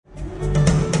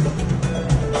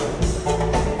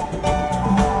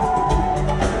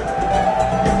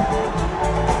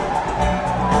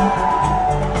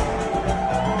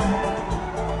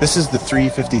This is the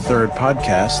 353rd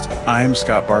podcast. I'm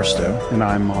Scott Barstow. And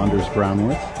I'm Anders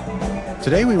Brownworth.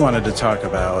 Today we wanted to talk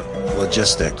about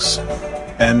logistics.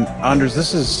 And Anders,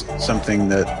 this is something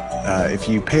that if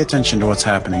you pay attention to what's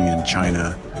happening in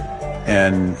China,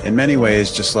 and in many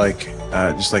ways, just like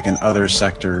in other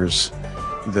sectors,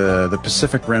 the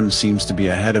Pacific Rim seems to be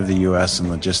ahead of the U.S. in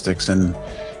logistics. And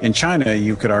in China,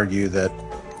 you could argue that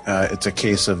it's a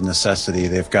case of necessity.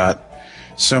 They've got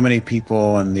so many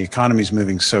people and the economy's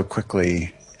moving so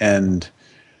quickly. And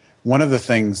one of the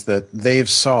things that they've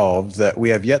solved that we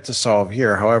have yet to solve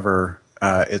here, however,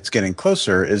 it's getting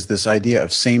closer, is this idea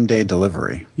of same-day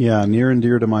delivery. Yeah, near and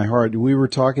dear to my heart. We were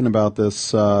talking about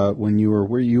this when you were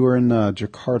in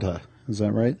Jakarta. Is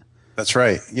that right? That's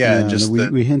right. Yeah,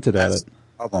 and we hinted at it.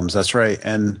 Problems. That's right.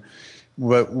 And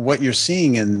what you're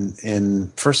seeing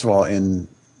in first of all,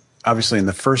 obviously in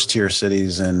the first tier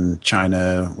cities in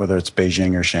China, whether it's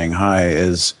Beijing or Shanghai,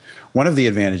 is one of the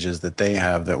advantages that they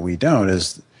have that we don't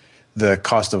is the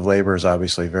cost of labor is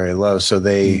obviously very low. So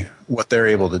what they're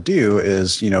able to do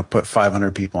is, put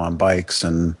 500 people on bikes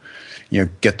and,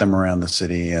 get them around the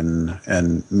city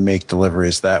and make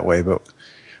deliveries that way. But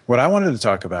what I wanted to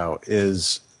talk about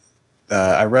is,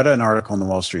 I read an article in the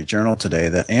Wall Street Journal today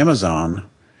that Amazon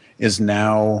is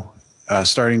now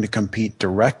starting to compete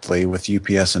directly with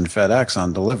UPS and FedEx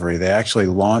on delivery. They actually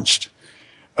launched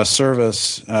a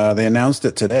service. They announced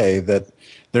it today that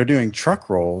they're doing truck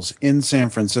rolls in San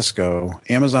Francisco,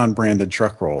 Amazon branded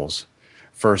truck rolls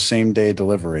for same day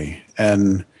delivery.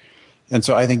 And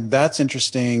so I think that's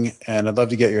interesting, and I'd love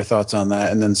to get your thoughts on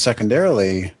that. And then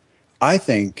secondarily, I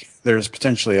think there's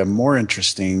potentially a more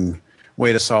interesting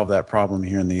way to solve that problem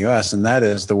here in the US, and that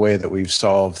is the way that we've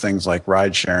solved things like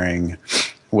ride sharing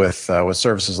with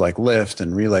services like Lyft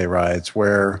and Relay Rides,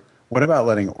 where what about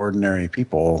letting ordinary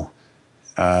people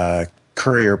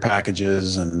courier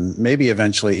packages and maybe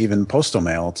eventually even postal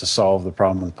mail to solve the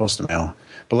problem with postal mail?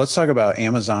 But let's talk about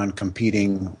Amazon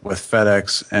competing with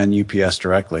FedEx and UPS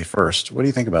directly first. What do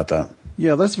you think about that?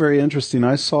 Yeah, that's very interesting.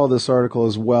 I saw this article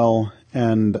as well,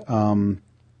 and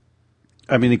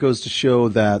it goes to show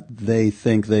that they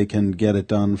think they can get it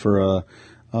done for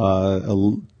a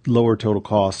lower total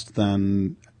cost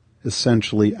than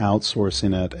essentially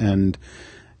outsourcing it, and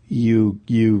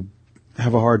you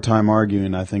have a hard time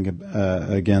arguing, I think,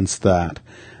 against that.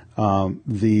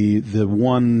 The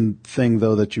one thing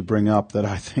though that you bring up that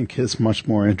I think is much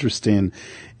more interesting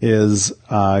is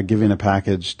giving a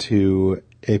package to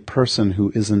a person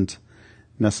who isn't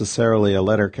necessarily a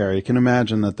letter carrier. You can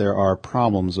imagine that there are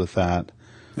problems with that.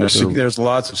 There's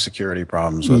lots of security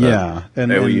problems with it. Yeah.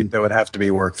 That would have to be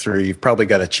worked through. You've probably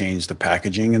got to change the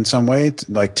packaging in some way,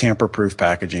 like tamper-proof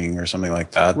packaging or something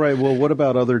like that. Right. Well, what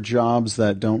about other jobs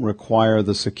that don't require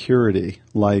the security,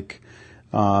 like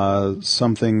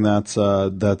something that's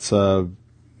not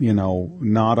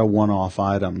a one-off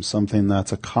item, something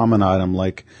that's a common item,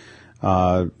 like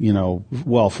for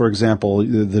example,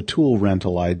 the tool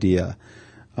rental idea.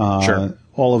 Sure.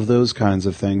 All of those kinds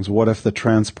of things. What if the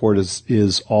transport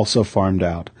is also farmed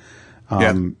out?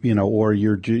 Or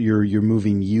you're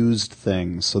moving used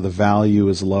things, so the value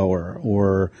is lower,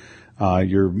 or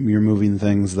you're moving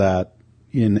things that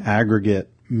in aggregate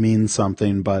mean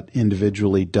something but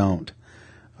individually don't.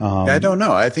 I don't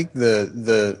know. I think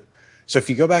so if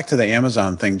you go back to the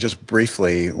Amazon thing just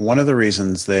briefly, one of the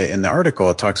reasons in the article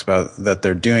it talks about that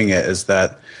they're doing it is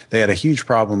that they had a huge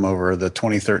problem over the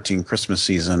 2013 Christmas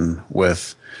season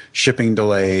with shipping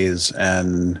delays,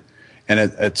 and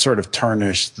it sort of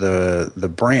tarnished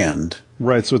the brand.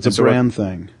 Right, so it's a brand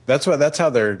thing. That's how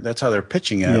they're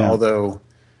pitching it. Yeah. Although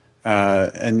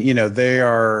Amazon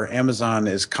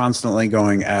is constantly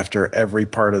going after every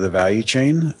part of the value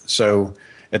chain. So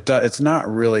it's not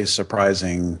really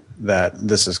surprising that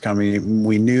this is coming.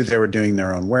 We knew they were doing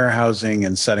their own warehousing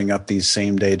and setting up these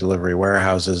same-day delivery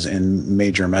warehouses in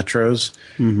major metros.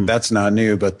 Mm-hmm. That's not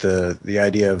new, but the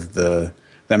idea of them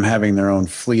having their own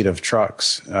fleet of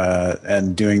trucks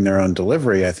and doing their own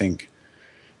delivery, I think,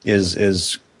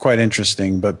 is quite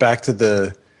interesting. But back to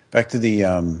the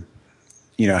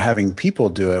having people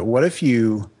do it. What if I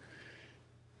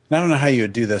don't know how you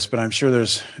would do this, but I'm sure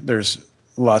there's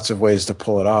lots of ways to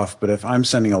pull it off. But if I'm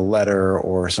sending a letter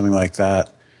or something like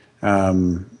that,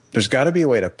 there's got to be a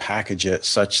way to package it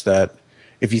such that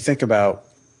if you think about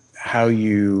how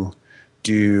you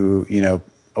do,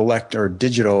 elect or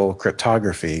digital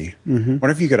cryptography, mm-hmm. what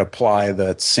if you could apply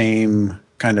that same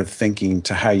kind of thinking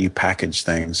to how you package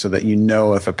things so that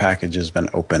if a package has been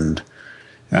opened?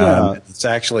 Yeah. It's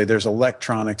actually, there's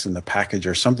electronics in the package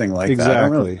or something like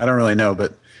exactly. that. I don't really know,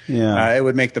 but yeah, it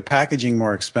would make the packaging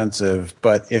more expensive.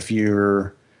 But if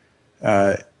you're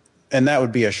and that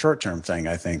would be a short-term thing.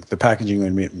 I think the packaging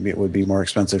would be more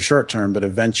expensive short-term, but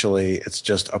eventually it's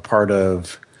just a part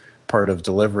of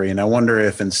delivery. And I wonder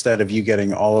if instead of you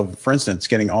getting for instance,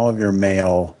 getting all of your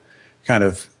mail kind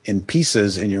of in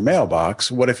pieces in your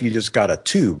mailbox, what if you just got a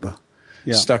tube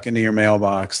stuck into your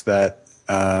mailbox that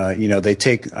they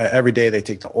take every day, they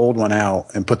take the old one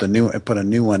out and put a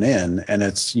new one in, and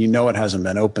it hasn't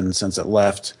been opened since it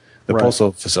left the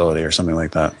postal facility or something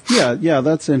like that. Yeah,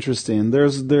 that's interesting.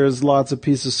 There's lots of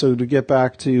pieces. So to get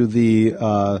back to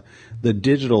the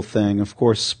digital thing, of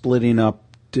course, splitting up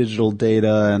digital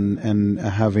data and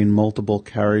having multiple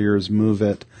carriers move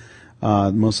it,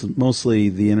 mostly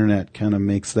the internet kind of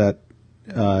makes that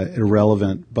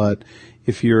irrelevant. But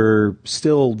if you're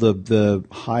still the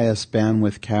highest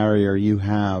bandwidth carrier you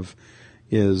have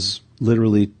is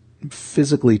literally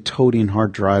physically toting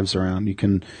hard drives around, you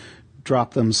can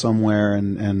drop them somewhere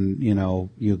and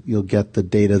you'll get the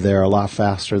data there a lot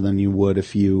faster than you would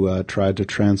if you tried to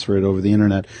transfer it over the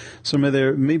internet. So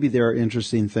maybe there are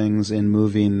interesting things in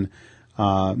moving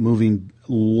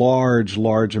large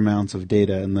amounts of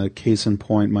data, and the case in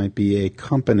point might be a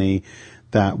company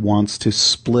that wants to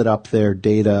split up their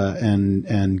data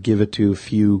and give it to a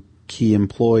few key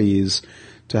employees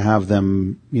to have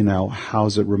them,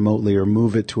 house it remotely or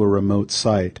move it to a remote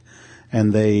site.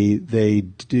 And they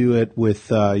do it with,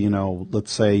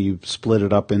 let's say you split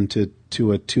it up into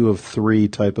a 2 of 3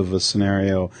 type of a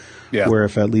scenario, where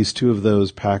if at least 2 of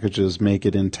those packages make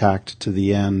it intact to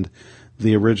the end,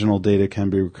 the original data can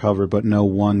be recovered, but no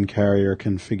one carrier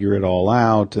can figure it all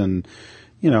out. And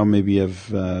maybe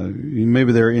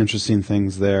there are interesting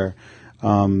things there.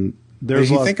 If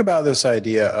you think about this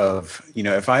idea of,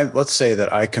 let's say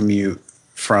that I commute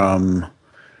from,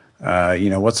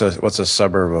 what's a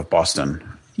suburb of Boston?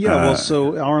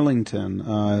 So Arlington.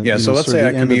 So let's say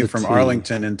I commute from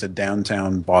Arlington into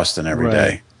downtown Boston every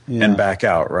day and back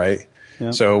out, right? Yeah.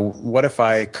 So what if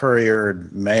I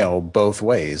couriered mail both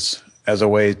ways as a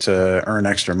way to earn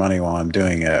extra money while I'm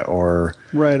doing it, or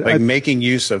making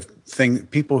use of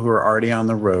people who are already on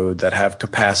the road that have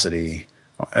capacity.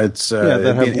 It's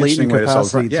that have latent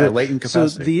capacity. Latent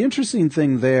capacity. So the interesting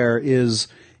thing there is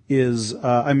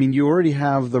you already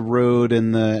have the road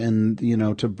and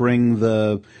to bring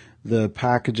the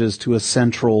packages to a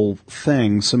central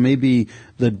thing. So maybe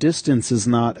the distance is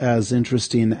not as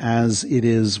interesting as it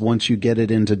is once you get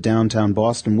it into downtown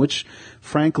Boston, which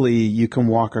frankly you can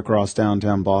walk across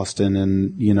downtown Boston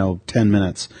in 10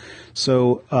 minutes.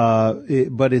 So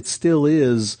but it still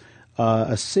is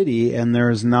a city, and there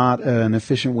is not an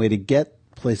efficient way to get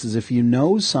places. If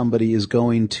somebody is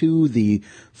going to the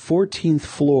 14th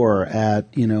floor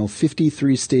at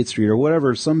 53 State Street or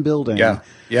whatever, some building,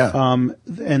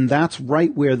 and that's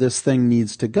right where this thing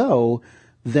needs to go,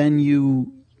 then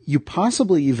you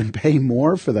possibly even pay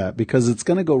more for that because it's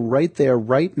going to go right there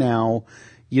right now.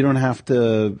 You don't have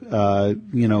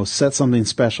to set something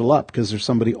special up because there's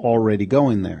somebody already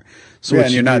going there. So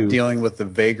and you're not dealing with the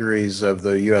vagaries of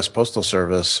the U.S. Postal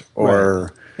Service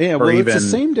or it's a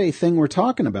same day thing we're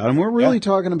talking about, and we're really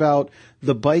talking about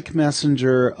the bike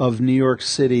messenger of New York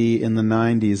City in the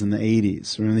 90s and the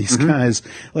 80s. Remember these guys?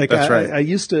 I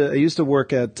used to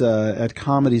work at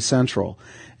Comedy Central,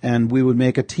 and we would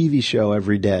make a TV show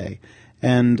every day,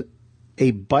 and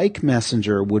a bike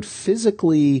messenger would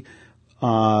physically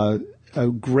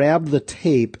grab the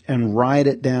tape and ride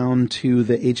it down to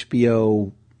the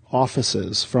HBO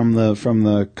offices from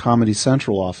the Comedy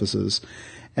Central offices.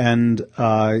 And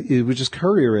it would just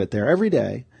courier it there every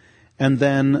day. And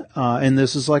then, and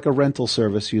this is like a rental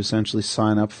service you essentially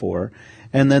sign up for.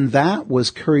 And then that was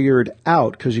couriered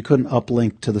out because you couldn't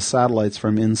uplink to the satellites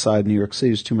from inside New York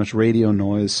City. There's too much radio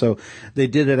noise. So they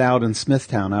did it out in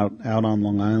Smithtown, out on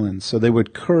Long Island. So they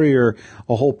would courier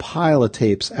a whole pile of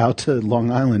tapes out to Long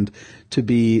Island to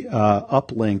be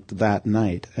uplinked that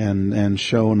night and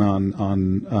shown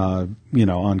on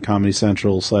Comedy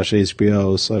Central /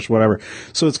 HBO / whatever.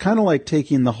 So it's kind of like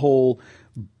taking the whole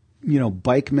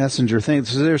bike messenger thing.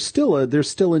 So there's still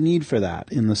a need for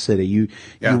that in the city. You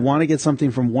want to get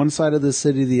something from one side of the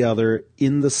city to the other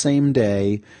in the same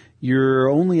day. Your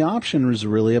only option is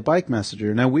really a bike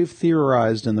messenger. Now we've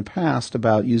theorized in the past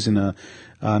about using an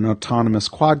autonomous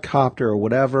quadcopter or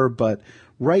whatever, but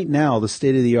right now the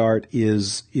state of the art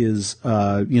is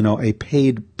a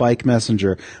paid bike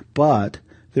messenger. But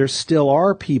there still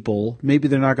are people, maybe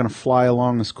they're not going to fly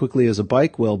along as quickly as a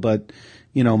bike will, but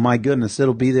my goodness,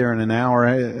 it'll be there in an hour,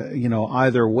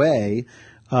 either way.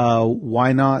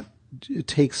 Why not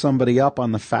take somebody up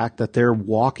on the fact that they're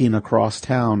walking across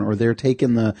town, or they're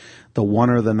taking the 1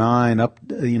 or the 9 up,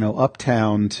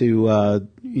 uptown to,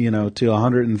 to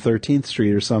 113th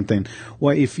Street or something.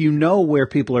 Well, if you know where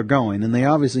people are going, and they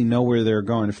obviously know where they're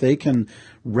going, if they can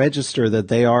register that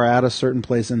they are at a certain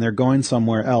place and they're going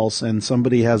somewhere else, and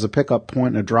somebody has a pickup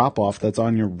point and a drop off that's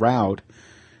on your route,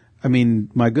 I mean,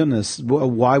 my goodness,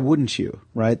 why wouldn't you,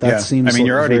 right? That seems. I mean,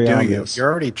 you're already doing obvious. it.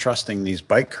 You're already trusting these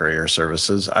bike courier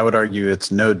services. I would argue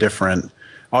it's no different.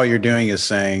 All you're doing is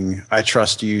saying, I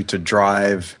trust you to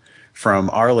drive from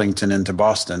Arlington into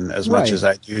Boston as much as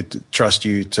I do trust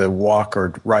you to walk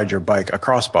or ride your bike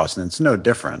across Boston. It's no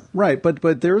different. Right,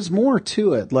 but there's more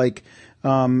to it. Like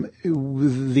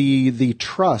the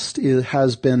trust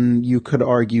has been, you could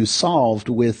argue, solved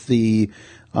with the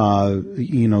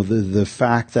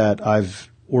fact that I've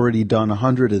already done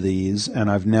 100 of these, and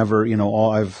I've never,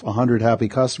 I've 100 happy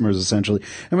customers essentially.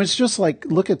 I mean, it's just like,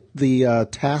 look at the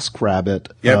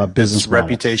TaskRabbit business model.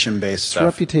 Reputation based stuff.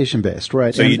 It's reputation based,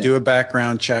 right? So you do a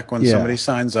background check when somebody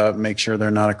signs up, make sure they're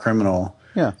not a criminal.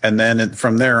 Yeah. And then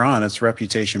from there on, it's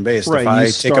reputation based. Right. If I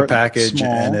take a package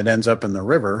and it ends up in the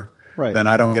river, then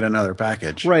I don't get another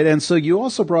package. Right. And so you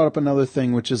also brought up another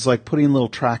thing, which is like putting little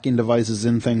tracking devices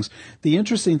in things. The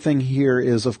interesting thing here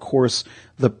is, of course,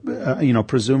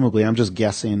 presumably, I'm just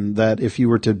guessing that if you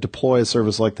were to deploy a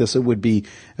service like this, it would be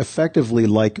effectively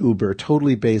like Uber,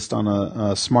 totally based on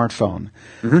a smartphone.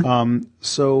 Mm-hmm.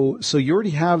 So you already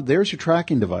have, there's your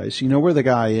tracking device. You know where the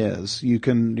guy is. You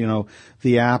can,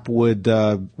 the app would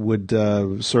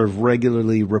sort of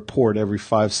regularly report every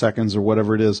 5 seconds or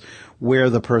whatever it is where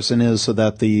the person is, so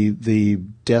that the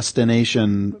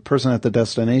person at the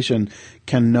destination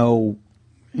can know,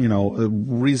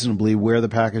 reasonably where the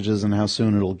package is and how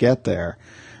soon it'll get there.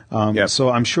 So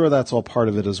I'm sure that's all part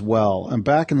of it as well. And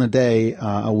back in the day,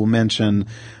 I will mention,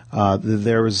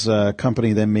 there was a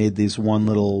company that made these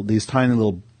tiny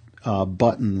little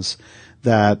buttons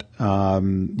that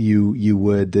you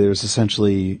would. There's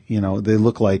essentially, they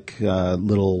look like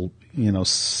little,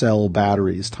 cell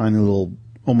batteries, tiny little,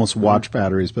 almost watch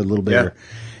batteries, but a little bigger.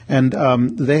 And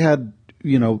they had,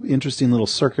 interesting little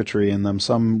circuitry in them.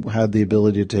 Some had the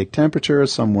ability to take temperature.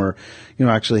 Some were,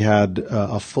 actually had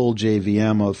a full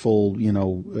JVM, a full,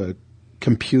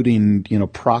 computing,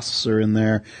 processor in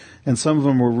there. And some of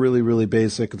them were really, really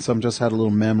basic, and some just had a little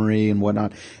memory and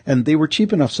whatnot. And they were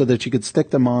cheap enough so that you could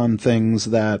stick them on things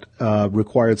that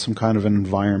required some kind of an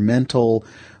environmental,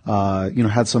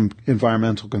 had some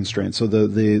environmental constraints. So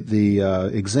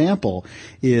the example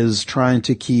is trying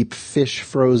to keep fish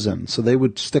frozen. So they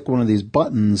would stick one of these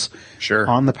buttons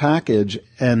on the package,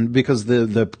 and because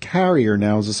the carrier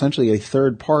now is essentially a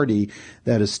third party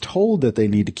that is told that they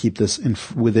need to keep this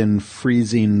within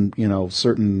freezing,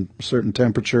 certain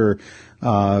temperature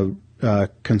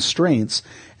constraints,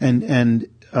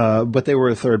 but they were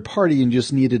a third party and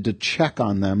just needed to check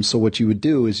on them. So what you would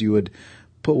do is you would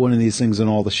put one of these things in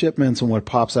all the shipments, and what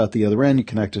pops out the other end, you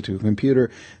connect it to a computer,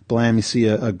 blam, you see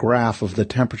a graph of the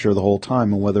temperature the whole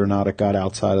time and whether or not it got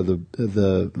outside of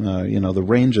the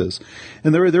ranges.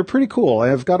 And they're pretty cool.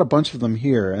 I've got a bunch of them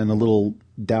here, and a little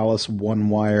Dallas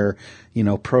one-wire,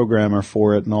 programmer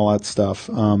for it and all that stuff.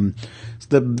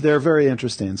 They're very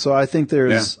interesting. So I think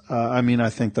there's, I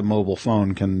think the mobile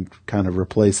phone can kind of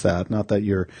replace that. Not that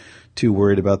you're too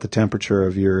worried about the temperature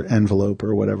of your envelope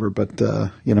or whatever, but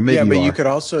maybe you could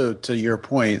also, to your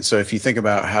point, so if you think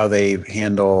about how they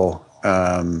handle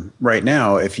right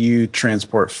now, if you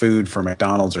transport food for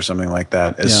McDonald's or something like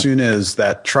that, as soon as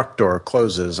that truck door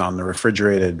closes on the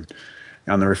refrigerated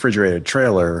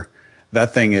trailer,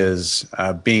 that thing is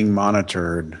being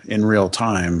monitored in real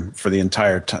time for the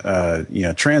entire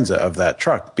transit of that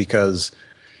truck, because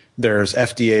there's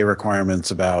FDA requirements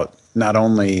about not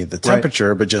only the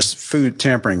temperature, but just food,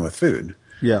 tampering with food.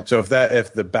 Yeah. So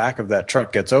if the back of that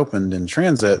truck gets opened in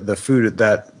transit, the food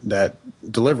that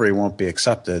delivery won't be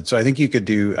accepted. So I think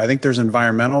there's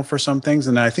environmental for some things,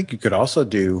 and I think you could also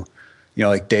do,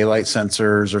 like daylight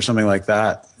sensors or something like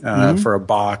that for a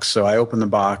box. So I open the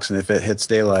box, and if it hits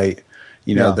daylight,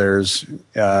 there's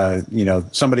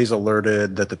somebody's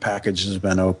alerted that the package has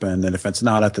been opened, and if it's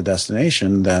not at the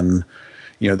destination, then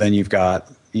you got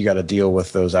to deal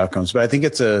with those outcomes. But I think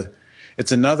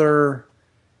it's another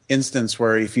instance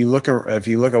where if you look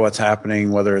at what's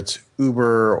happening, whether it's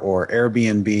Uber or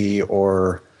Airbnb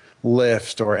or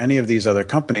Lyft or any of these other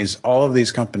companies, all of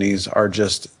these companies are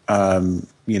just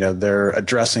they're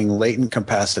addressing latent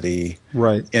capacity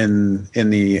in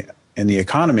the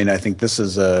economy. And I think this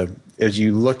is as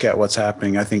you look at what's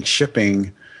happening, I think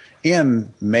shipping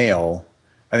and mail,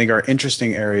 I think, are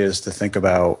interesting areas to think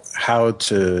about how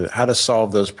to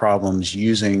solve those problems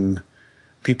using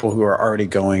people who are already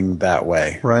going that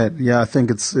way. Right. Yeah, I think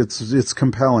it's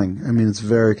compelling. I mean, it's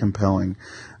very compelling.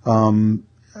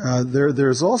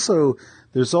 There's also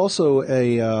the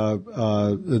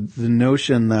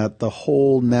notion that the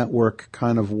whole network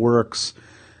kind of works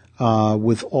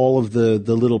with all of the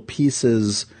little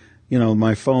pieces. You know,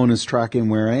 my phone is tracking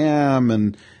where I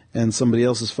am, and somebody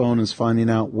else's phone is finding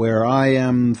out where I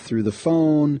am through the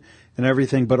phone and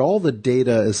everything. But all the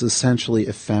data is essentially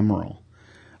ephemeral.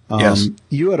 Yes.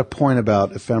 You had a point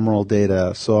about ephemeral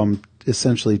data, so I'm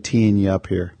essentially teeing you up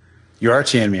here. You are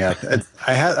teeing me up.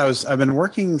 I've been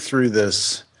working through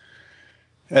this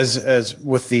as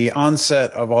with the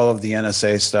onset of all of the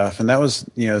NSA stuff, and that was,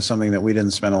 you know, something that we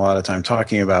didn't spend a lot of time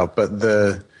talking about. But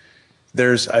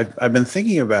I've been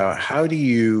thinking about how do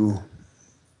you,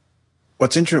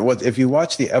 if you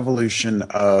watch the evolution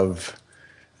of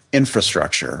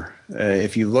infrastructure,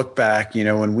 if you look back, you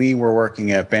know, when we were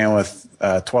working at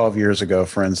Bandwidth 12 years ago,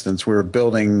 for instance, we were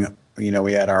building, you know,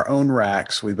 we had our own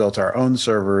racks, we built our own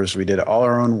servers, we did all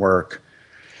our own work.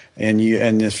 And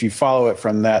if you follow it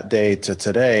from that day to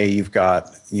today, you've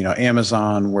got, you know,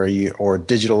 Amazon or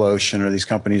DigitalOcean, or these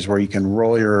companies where you can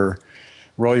roll your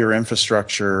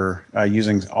infrastructure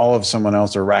using all of someone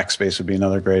else, or Rackspace would be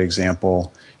another great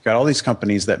example. You've got all these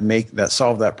companies that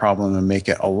solve that problem and make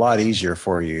it a lot easier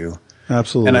for you.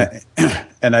 Absolutely.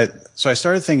 So I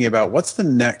started thinking about what's the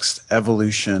next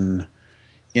evolution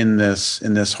in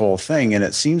this whole thing, and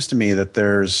it seems to me that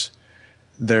there's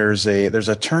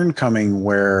a turn coming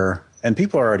where, and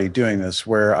people are already doing this,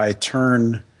 where I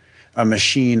turn a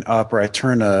machine up, or I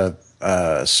turn a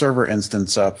server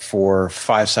instance up for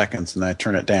 5 seconds and I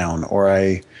turn it down, or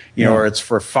or it's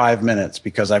for 5 minutes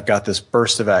because I've got this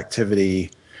burst of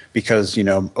activity because, you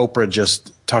know, Oprah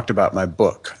just talked about my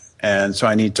book. And so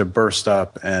I need to burst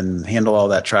up and handle all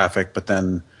that traffic. But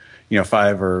then, you know,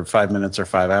 5 minutes or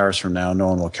 5 hours from now, no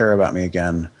one will care about me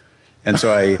again. And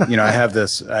so I have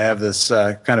this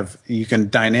kind of, you can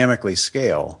dynamically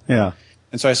scale. Yeah.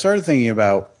 And so I started thinking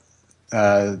about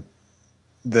the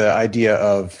idea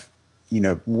of, you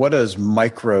know, what does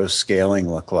micro scaling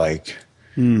look like?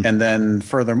 And then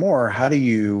furthermore, how do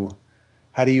you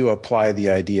apply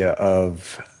the idea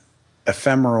of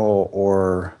ephemeral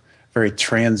or very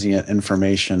transient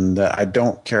information that I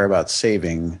don't care about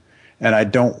saving, and I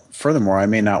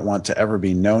may not want to ever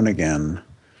be known again?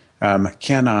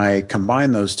 Can I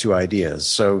combine those two ideas?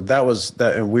 So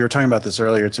we were talking about this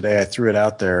earlier today. I threw it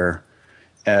out there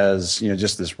as, you know,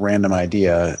 just this random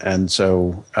idea. And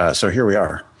so here we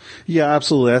are. Yeah,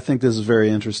 absolutely. I think this is very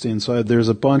interesting. So there's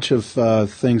a bunch of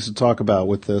things to talk about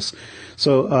with this.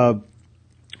 So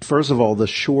first of all, the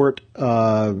short,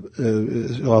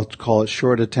 I'll call it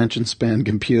short attention span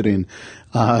computing.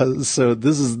 So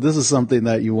this is something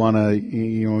that you want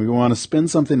to spin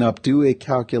something up, do a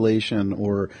calculation,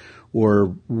 or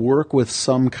work with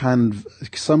some kind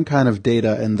of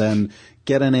data, and then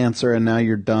get an answer, and now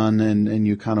you're done, and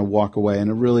you kind of walk away. And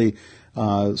it really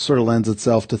sort of lends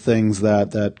itself to things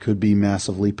that could be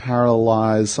massively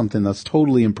parallelized, something that's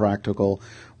totally impractical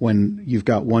when you've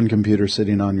got one computer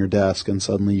sitting on your desk and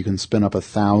suddenly you can spin up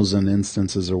 1,000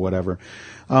 instances or whatever.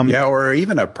 Or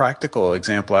even a practical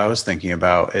example I was thinking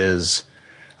about is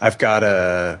I've got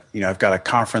a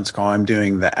conference call. I'm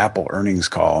doing the Apple earnings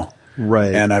call.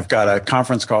 Right. And I've got a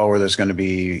conference call where there's going to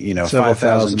be,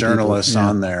 5,000 journalists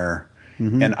on there.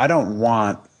 Mm-hmm. And I don't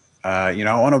want, I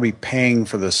want to be paying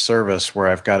for this service where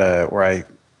I've got to,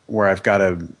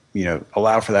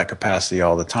 allow for that capacity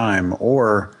all the time.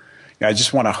 Or I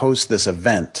just want to host this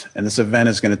event, and this event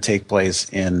is going to take place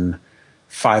in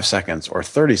 5 seconds or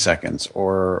 30 seconds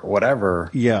or whatever.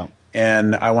 Yeah.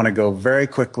 And I want to go very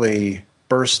quickly,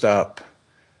 burst up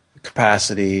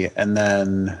capacity, and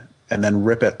then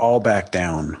rip it all back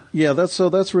down. Yeah,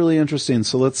 that's really interesting.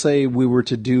 So let's say we were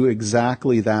to do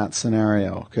exactly that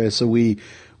scenario. Okay, so we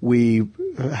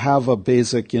have a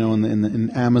basic,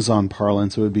 in Amazon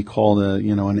parlance, it would be called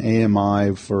an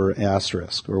AMI for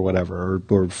asterisk or whatever,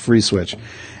 or free switch,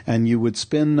 and you would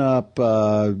spin up,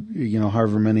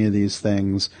 however many of these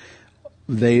things.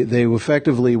 They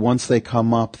effectively, once they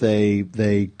come up,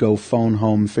 they go phone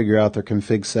home, figure out their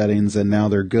config settings, and now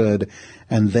they're good.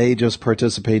 And they just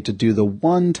participate to do the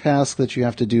one task that you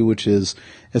have to do, which is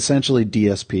essentially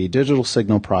DSP, digital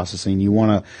signal processing. You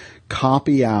want to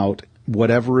copy out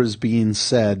whatever is being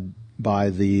said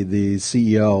by the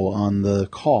CEO on the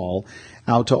call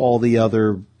out to all the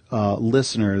other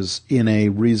listeners in a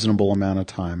reasonable amount of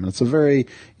time. And it's a very,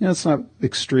 it's not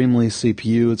extremely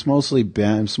CPU. It's mostly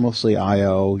BEM, it's mostly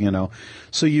IO,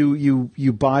 So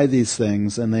you buy these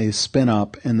things and they spin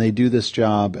up and they do this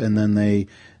job and then they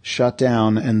shut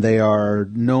down and they are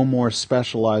no more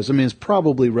specialized. I mean, it's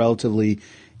probably relatively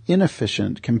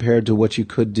inefficient compared to what you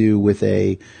could do with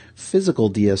a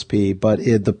physical DSP, but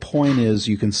the point is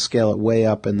you can scale it way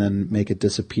up and then make it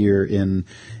disappear in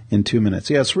 2 minutes.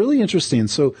 Yeah, it's really interesting.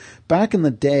 So back in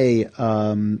the day,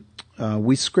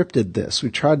 we scripted this.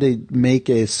 We tried to make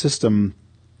a system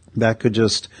that could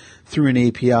just, through an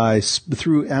API,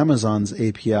 through Amazon's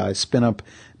API, spin up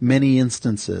many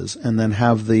instances and then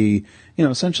have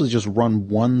essentially just run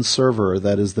one server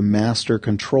that is the master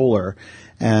controller.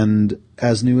 And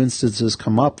as new instances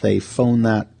come up, they phone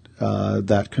that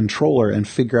controller and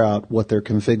figure out what their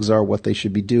configs are, what they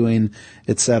should be doing,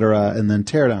 etc., and then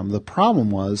tear down. The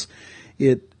problem was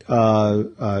it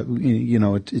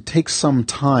takes some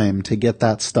time to get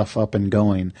that stuff up and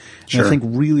going. Sure. And I think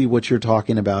really what you're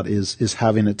talking about is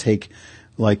having it take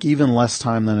like even less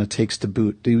time than it takes to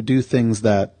boot. Do things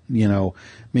that,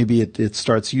 maybe it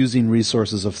starts using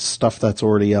resources of stuff that's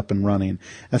already up and running.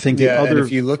 I think and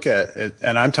if you look at it,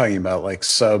 and I'm talking about like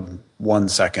sub 1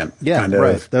 second. Yeah, kind of,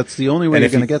 right. That's the only way you're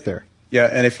going to get there. Yeah,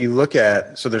 and if you look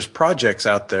at, so there's projects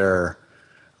out there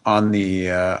on the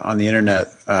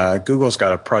internet. Google's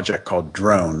got a project called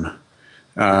Drone,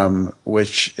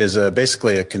 which is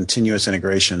basically a continuous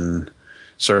integration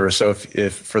service. So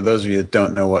if for those of you that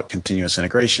don't know what continuous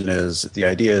integration is, the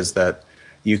idea is that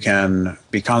you can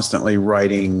be constantly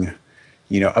writing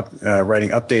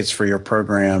updates for your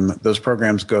program. Those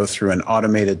programs go through an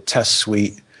automated test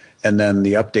suite, and then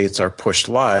the updates are pushed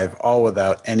live, all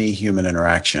without any human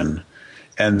interaction.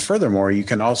 And furthermore, you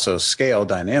can also scale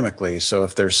dynamically. So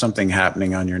if there's something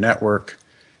happening on your network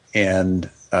and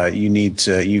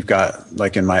you've got,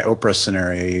 like in my Oprah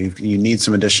scenario, you need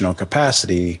some additional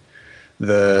capacity,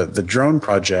 the drone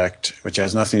project, which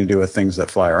has nothing to do with things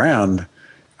that fly around.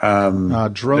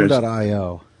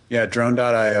 Drone.io. Yeah,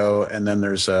 Drone.io. And then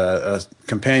there's a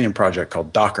companion project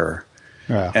called Docker.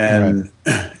 Yeah,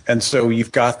 and so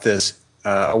you've got this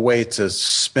a way to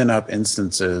spin up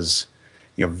instances,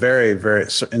 very, very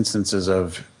instances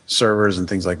of servers and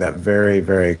things like that very,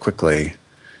 very quickly.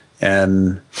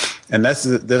 And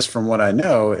this, from what I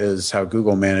know, is how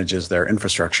Google manages their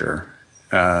infrastructure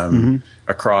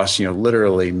across,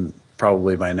 literally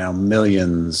probably by now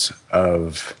millions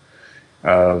of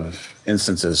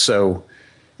instances. So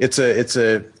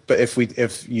but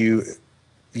if you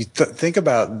think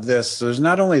about this, there's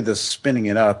not only the spinning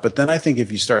it up, but then I think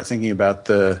if you start thinking about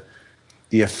the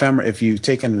ephemeral, if you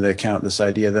take into account this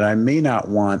idea that I may not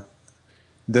want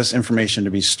this information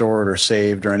to be stored or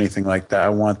saved or anything like that, I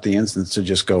want the instance to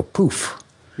just go poof.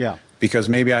 Yeah. Because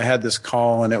maybe I had this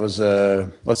call and it was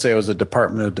let's say it was a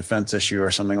Department of Defense issue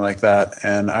or something like that,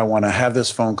 and I want to have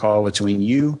this phone call between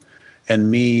you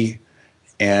and me,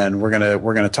 and we're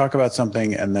gonna talk about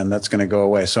something, and then that's gonna go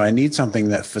away. So I need something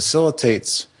that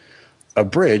facilitates a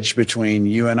bridge between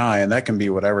you and I, and that can be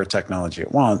whatever technology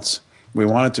we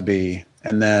want it to be,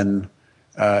 and then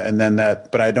that.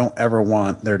 But I don't ever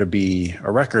want there to be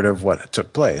a record of what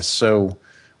took place. So,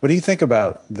 what do you think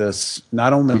about this?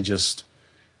 Not only just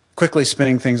quickly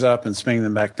spinning things up and spinning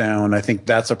them back down. I think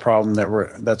that's a problem that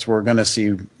we're going to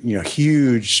see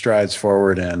huge strides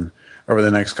forward in over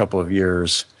the next couple of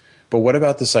years. But what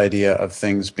about this idea of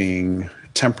things being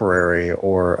temporary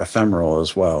or ephemeral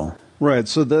as well? Right.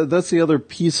 So that's the other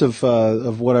piece of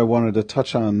what I wanted to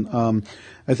touch on.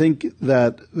 I think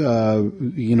that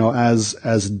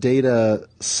as data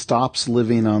stops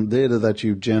living on data that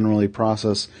you generally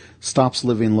process stops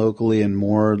living locally and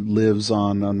more lives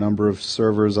on a number of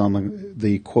servers on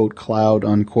the quote cloud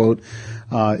unquote.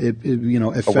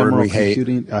 Ephemeral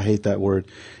computing. I hate that word.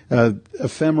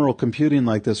 Ephemeral computing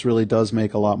like this really does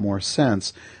make a lot more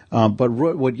sense. But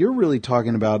what you're really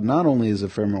talking about not only is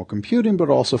ephemeral computing, but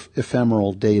also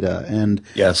ephemeral data. And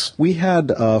yes, we had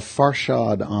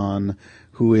Farshad on,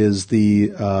 who is the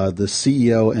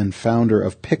CEO and founder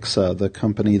of Pixa, the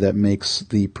company that makes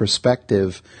the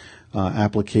Perspective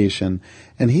application.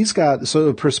 And he's got,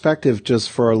 so Perspective, just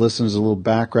for our listeners, a little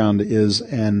background, is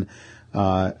an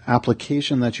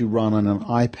application that you run on an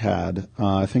iPad.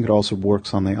 I think it also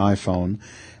works on the iPhone.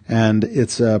 And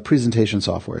it's a presentation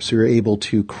software. So you're able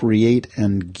to create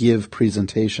and give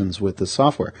presentations with the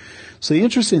software. So the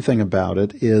interesting thing about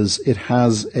it is it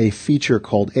has a feature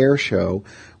called AirShow,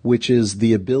 which is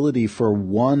the ability for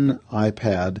one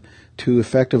iPad to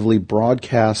effectively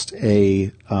broadcast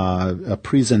a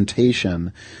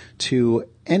presentation to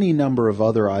any number of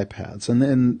other iPads.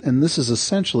 And this is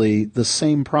essentially the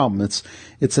same problem.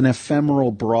 It's an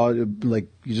ephemeral like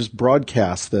you just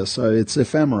broadcast this. It's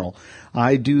ephemeral.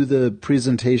 I do the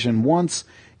presentation once,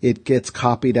 it gets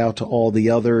copied out to all the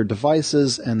other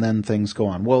devices, and then things go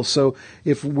on. Well, so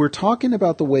if we're talking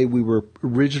about the way we were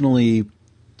originally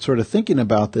sort of thinking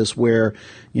about this where,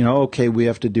 okay, we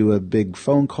have to do a big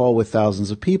phone call with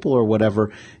thousands of people or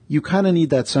whatever. You kind of need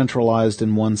that centralized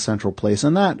in one central place.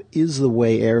 And that is the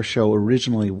way Airshow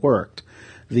originally worked.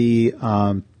 The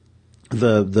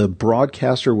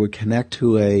broadcaster would connect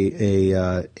to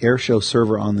a Airshow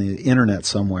server on the internet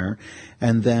somewhere,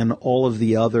 and then all of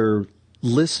the other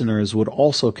listeners would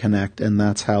also connect, and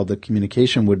that's how the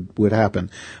communication would happen.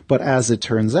 But as it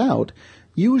turns out,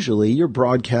 usually you're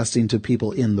broadcasting to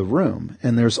people in the room,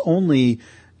 and there's only,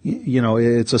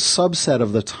 it's a subset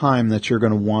of the time that you're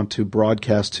going to want to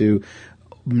broadcast to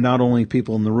not only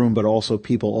people in the room, but also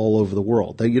people all over the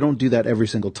world. You don't do that every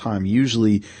single time.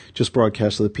 Usually just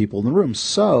broadcast to the people in the room.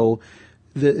 So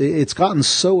it's gotten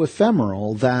so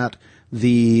ephemeral that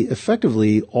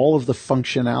effectively all of the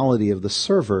functionality of the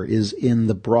server is in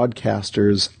the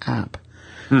broadcaster's app.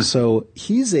 So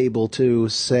he's able to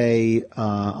say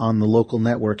on the local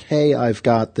network, hey, I've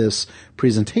got this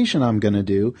presentation I'm going to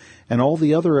do, and all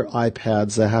the other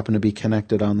iPads that happen to be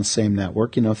connected on the same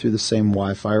network, through the same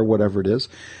Wi-Fi or whatever it is,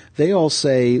 they all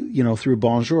say, through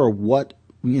Bonjour, are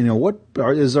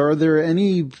there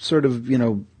any sort of,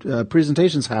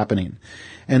 presentations happening?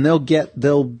 And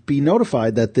they'll be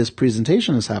notified that this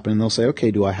presentation is happening. They'll say,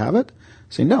 okay, do I have it?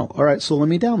 Say, no. All right, so let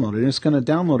me download it. And it's going to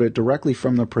download it directly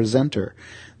from the presenter.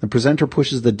 The presenter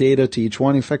pushes the data to each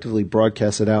one, effectively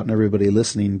broadcasts it out, and everybody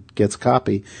listening gets a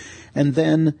copy. And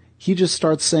then he just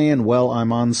starts saying, well,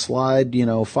 I'm on slide,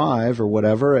 5 or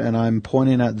whatever, and I'm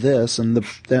pointing at this, and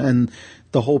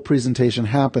the whole presentation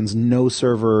happens. No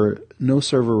server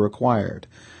required.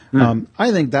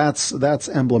 I think that's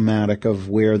emblematic of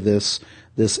where this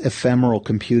ephemeral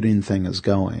computing thing is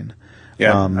going.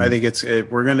 Yeah, I think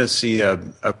we're going to see a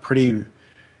pretty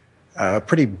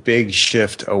big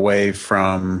shift away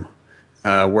from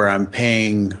where I'm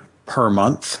paying per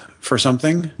month for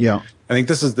something. Yeah, I think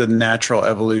this is the natural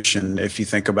evolution. If you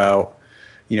think about,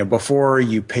 before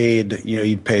you paid,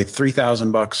 you'd pay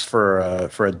 $3,000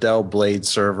 for a Dell Blade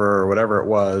server or whatever it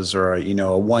was, or a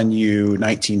 1U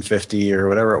 1950 or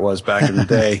whatever it was back in the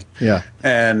day. Yeah,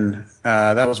 and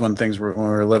that was when we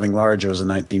were living large. It was a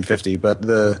 1950,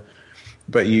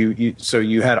 But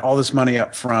you had all this money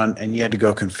up front, and you had to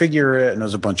go configure it, and it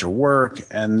was a bunch of work,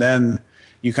 and then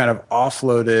you kind of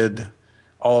offloaded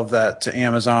all of that to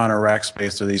Amazon or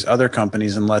Rackspace or these other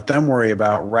companies and let them worry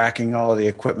about racking all of the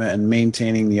equipment and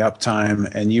maintaining the uptime,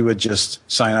 and you would just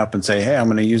sign up and say, hey, I'm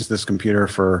going to use this computer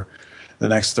for the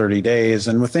next 30 days.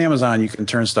 And with Amazon, you can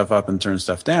turn stuff up and turn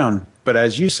stuff down. But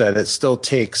as you said, it still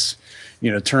takes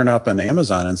turn up an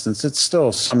Amazon instance, it's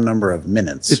still some number of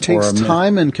minutes. It takes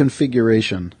time and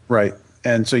configuration. Right.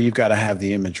 And so you've got to have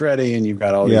the image ready, and you've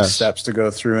got all these steps to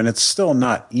go through, and it's still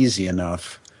not easy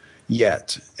enough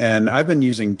yet. And I've been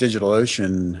using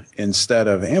DigitalOcean instead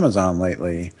of Amazon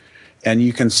lately, and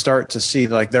you can start to see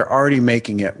they're already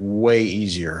making it way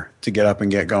easier to get up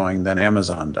and get going than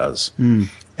Amazon does.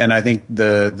 And I think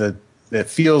it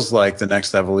feels like the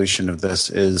next evolution of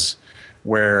this is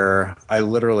where I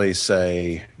literally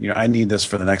say, I need this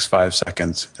for the next 5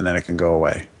 seconds, and then it can go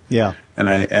away. Yeah.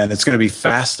 And it's going to be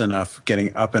fast enough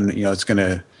getting up, and it's going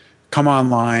to come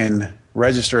online,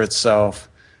 register itself,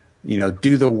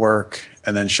 do the work,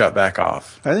 and then shut back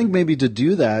off. I think maybe to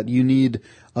do that, you need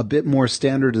a bit more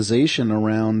standardization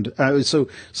around.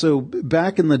 So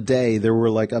back in the day, there were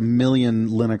like 1 million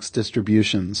Linux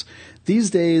distributions.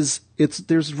 These days,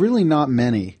 there's really not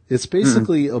many. It's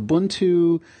basically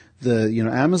Ubuntu, the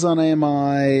Amazon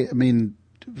AMI. I mean,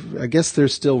 I guess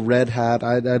there's still Red Hat.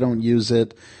 I don't use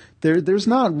it. There's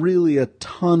not really a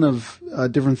ton of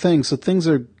different things. So things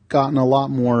are gotten a lot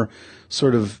more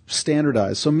sort of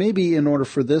standardized. So maybe in order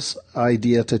for this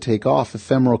idea to take off,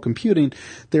 ephemeral computing,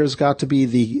 there's got to be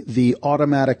the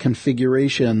automatic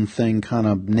configuration thing kind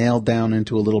of nailed down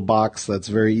into a little box that's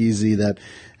very easy, that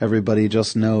everybody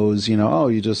just knows,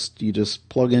 you just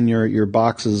plug in your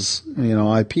box's,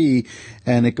 IP,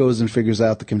 and it goes and figures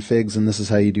out the configs, and this is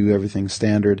how you do everything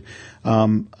standard.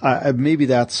 Maybe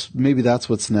that's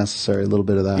what's necessary, a little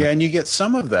bit of that. Yeah, and you get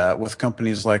some of that with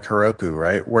companies like Heroku,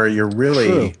 right? Where you're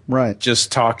really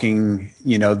just talking,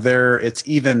 it's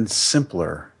even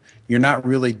simpler. You're not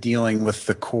really dealing with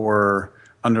the core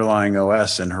underlying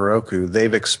OS in Heroku.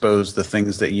 They've exposed the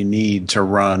things that you need to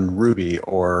run Ruby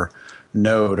or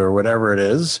Node or whatever it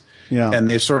is. Yeah. And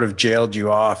they've sort of jailed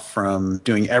you off from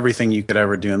doing everything you could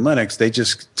ever do in Linux. They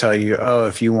just tell you, oh,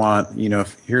 if you want,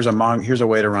 here's a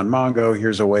way to run Mongo,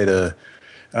 here's a way to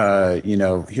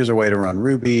here's a way to run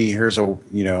Ruby, I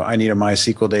need a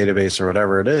MySQL database or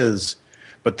whatever it is.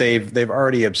 But they've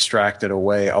already abstracted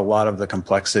away a lot of the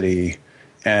complexity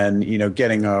And,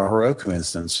 getting a Heroku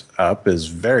instance up is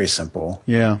very simple.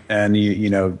 Yeah. And,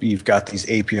 you've got these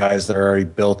APIs that are already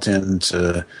built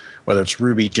into whether it's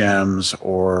Ruby Gems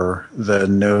or the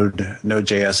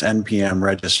Node.js NPM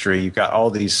registry. You've got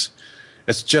all these.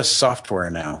 It's just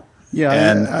software now. Yeah.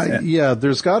 And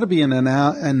there's got to be an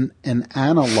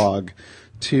analog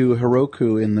to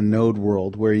Heroku in the Node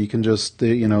world where you can just,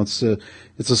 it's a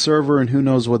server and who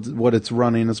knows what it's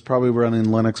running. It's probably running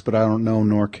Linux, but I don't know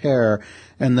nor care.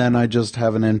 And then I just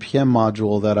have an NPM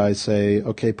module that I say,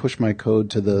 okay, push my code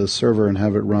to the server and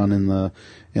have it run in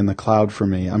the cloud for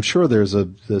me. I'm sure there's a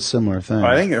similar thing.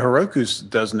 I think Heroku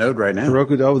does Node right now.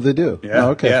 Heroku, they do. Yeah.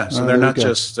 Oh, okay. Yeah. So they're not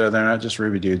just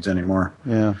Ruby dudes anymore.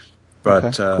 Yeah.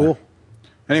 But cool.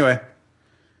 Anyway,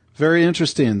 very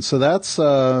interesting. So that's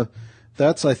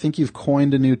I think you've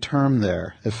coined a new term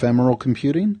there, ephemeral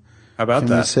computing. How about Can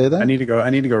that? we say that? I need to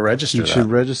go register You should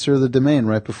register the domain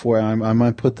right before I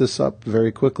might put this up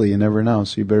very quickly. You never know,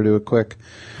 so you better do it quick.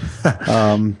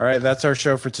 All right, that's our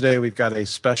show for today. We've got a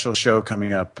special show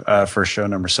coming up for show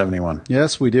number 71.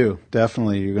 Yes, we do.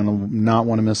 Definitely. You're going to not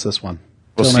want to miss this one.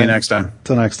 We'll see you next time.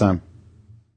 Till next time.